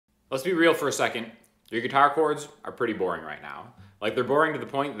Let's be real for a second. Your guitar chords are pretty boring right now. Like, they're boring to the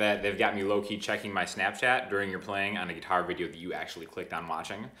point that they've got me low-key checking my Snapchat during your playing on a guitar video that you actually clicked on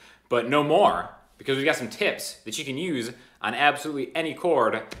watching. But no more, because we've got some tips that you can use on absolutely any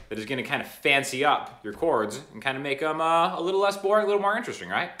chord that is gonna kind of fancy up your chords and kind of make them a little less boring, a little more interesting,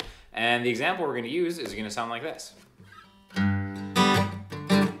 right? And the example we're gonna use is gonna sound like this.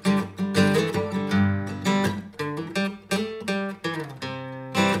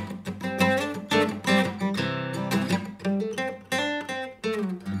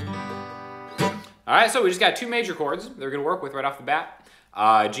 All right, so we just got two major chords that we're gonna work with right off the bat,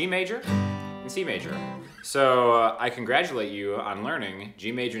 G major and C major. So I congratulate you on learning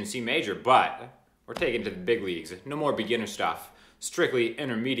G major and C major, but we're taking it to the big leagues. No more beginner stuff, strictly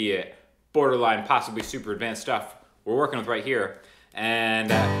intermediate, borderline, possibly super advanced stuff we're working with right here.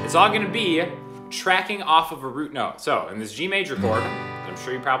 And it's all gonna be tracking off of a root note. So in this G major chord, I'm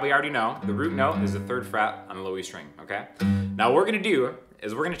sure you probably already know, the root note is the 3rd fret on the low E string, okay? Now what we're gonna do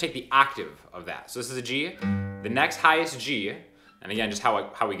is we're gonna take the octave of that. So this is a G, the next highest G, and again, just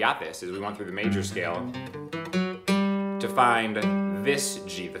how we got this is we went through the major scale to find this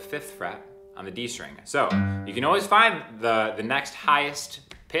G, the 5th fret on the D string. So you can always find the next highest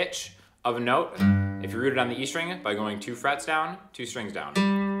pitch of a note if you root it on the E string by going 2 frets down, 2 strings down,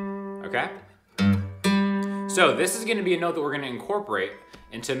 okay? So this is gonna be a note that we're gonna incorporate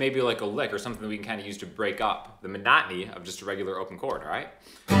into maybe like a lick or something that we can kind of use to break up the monotony of just a regular open chord, all right?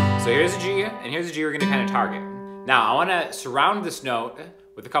 So here's a G, and here's a G we're gonna kind of target. Now, I wanna surround this note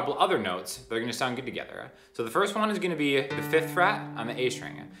with a couple other notes that are gonna sound good together. So the first one is gonna be the 5th fret on the A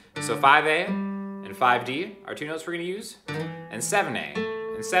string. So 5A and 5D are 2 notes we're gonna use, and 7A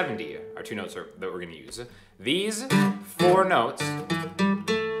and 7D are 2 notes that we're gonna use. These 4 notes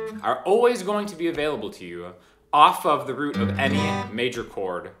are always going to be available to you off of the root of any major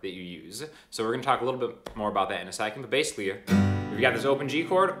chord that you use. So we're gonna talk a little bit more about that in a second, but basically, we've got this open G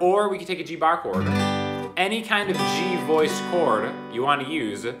chord, or we can take a G bar chord. Any kind of G voiced chord you wanna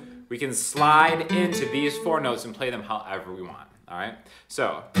use, we can slide into these 4 notes and play them however we want, all right?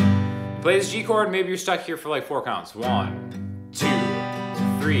 So, you play this G chord, maybe you're stuck here for like 4 counts. 1, 2,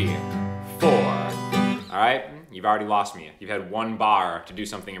 3, 4. All right, you've already lost me. You've had 1 bar to do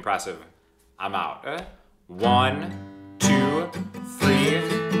something impressive. I'm out. 1, 2, 3,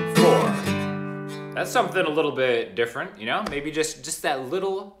 4. That's something a little bit different, you know? Maybe just that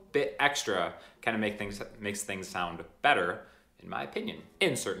little bit extra kind of makes things sound better, in my opinion,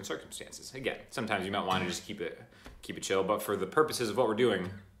 in certain circumstances. Again, sometimes you might want to just keep it chill, but for the purposes of what we're doing,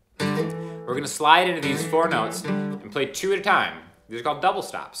 we're gonna slide into these 4 notes and play 2 at a time. These are called double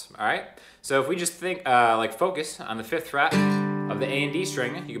stops, all right? So if we just think, like focus on the 5th fret of the A and D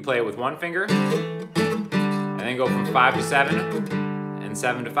string, you can play it with 1 finger, and then go from 5 to 7, and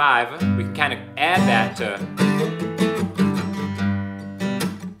 7 to 5. We can kind of add that to,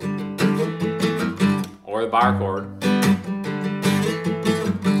 or the bar chord.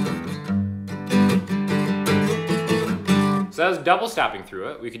 So that was double stopping through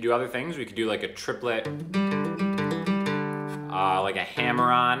it. We could do other things. We could do like a triplet, like a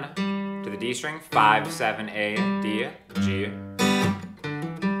hammer-on to the D string, 5, 7, A, D, G.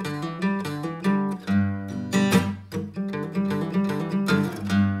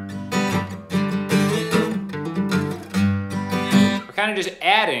 Kind of just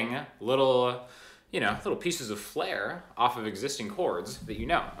adding little, little pieces of flair off of existing chords that you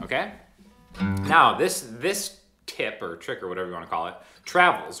know, okay? Now, this tip or trick or whatever you want to call it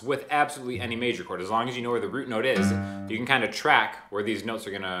travels with absolutely any major chord. As long as you know where the root note is, you can kind of track where these notes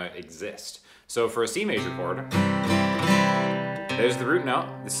are gonna exist. So for a C major chord, there's the root note,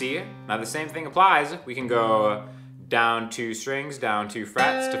 the C. Now the same thing applies. We can go down 2 strings, down 2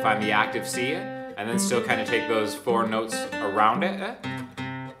 frets to find the octave C, and then still kind of take those 4 notes around it.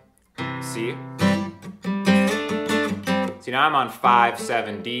 C. See, now I'm on 5,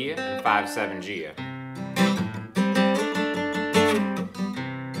 7, D and 5, 7, G.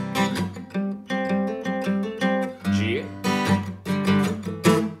 G.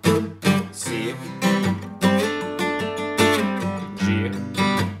 C. G.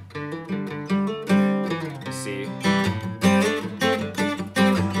 C.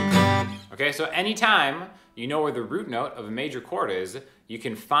 Okay, so anytime you know where the root note of a major chord is, you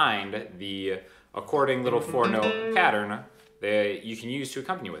can find the according little 4-note pattern that you can use to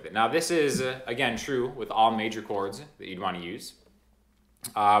accompany with it. Now this is, again, true with all major chords that you'd want to use.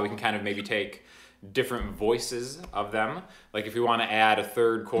 We can kind of maybe take different voices of them. Like if we want to add a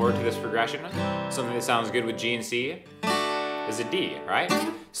 3rd chord to this progression, something that sounds good with G and C is a D, right?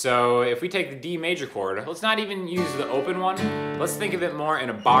 So if we take the D major chord, let's not even use the open one. Let's think of it more in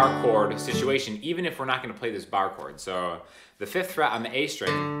a bar chord situation, even if we're not going to play this bar chord. So the 5th fret on the A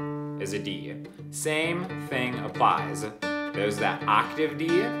string is a D. Same thing applies. There's that octave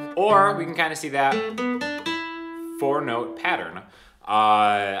D, or we can kind of see that 4-note pattern.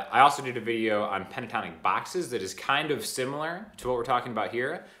 I also did a video on pentatonic boxes that is kind of similar to what we're talking about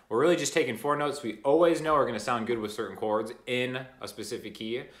here. We're really just taking 4 notes we always know are going to sound good with certain chords in a specific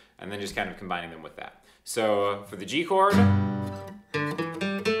key, and then just kind of combining them with that. So for the G chord,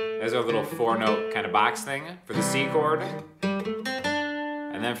 there's our little 4-note kind of box thing. For the C chord,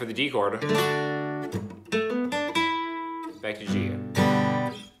 and then for the D chord, back to G.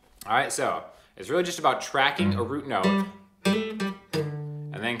 All right, so it's really just about tracking a root note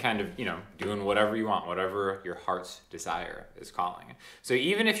and then kind of, doing whatever you want, whatever your heart's desire is calling. So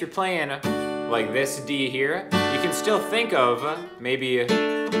even if you're playing like this D here, you can still think of maybe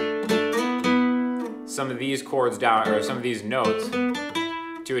some of these chords down, or some of these notes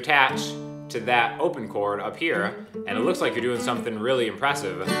to attach to that open chord up here, and it looks like you're doing something really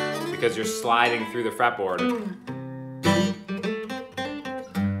impressive because you're sliding through the fretboard.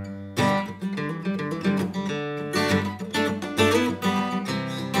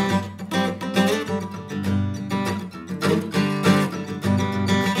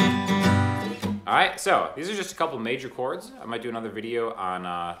 Alright, so these are just a couple major chords. I might do another video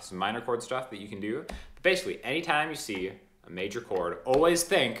on some minor chord stuff that you can do. But basically, anytime you see a major chord, always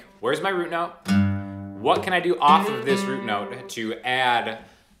think, where's my root note? What can I do off of this root note to add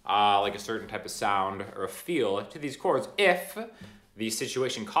like a certain type of sound or a feel to these chords if the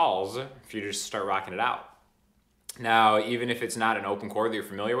situation calls for you to just start rocking it out. Now, even if it's not an open chord that you're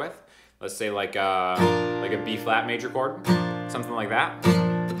familiar with, let's say like a B flat major chord, something like that.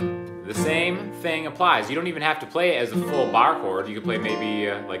 The same thing applies. You don't even have to play it as a full bar chord. You could play maybe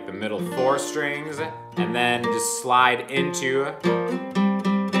like the middle 4 strings and then just slide into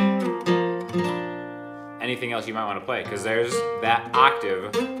anything else you might want to play, because there's that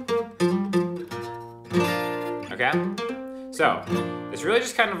octave. Okay? So, it's really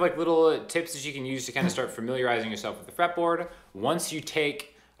just kind of like little tips that you can use to kind of start familiarizing yourself with the fretboard. Once you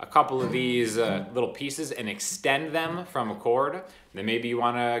take a couple of these little pieces and extend them from a chord, then maybe you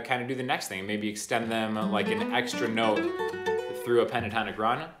want to kind of do the next thing. Maybe extend them like an extra note through a pentatonic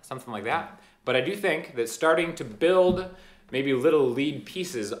run, something like that. But I do think that starting to build maybe little lead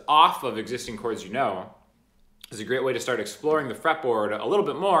pieces off of existing chords you know is a great way to start exploring the fretboard a little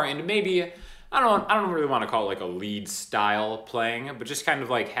bit more into maybe, I don't really want to call it like a lead style playing, but just kind of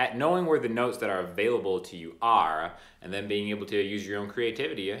like knowing where the notes that are available to you are, and then being able to use your own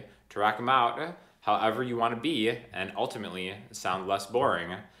creativity to rock them out however you want to be, and ultimately sound less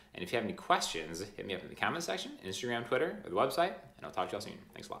boring. And if you have any questions, hit me up in the comment section, Instagram, Twitter, or the website, and I'll talk to y'all soon.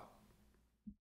 Thanks a lot.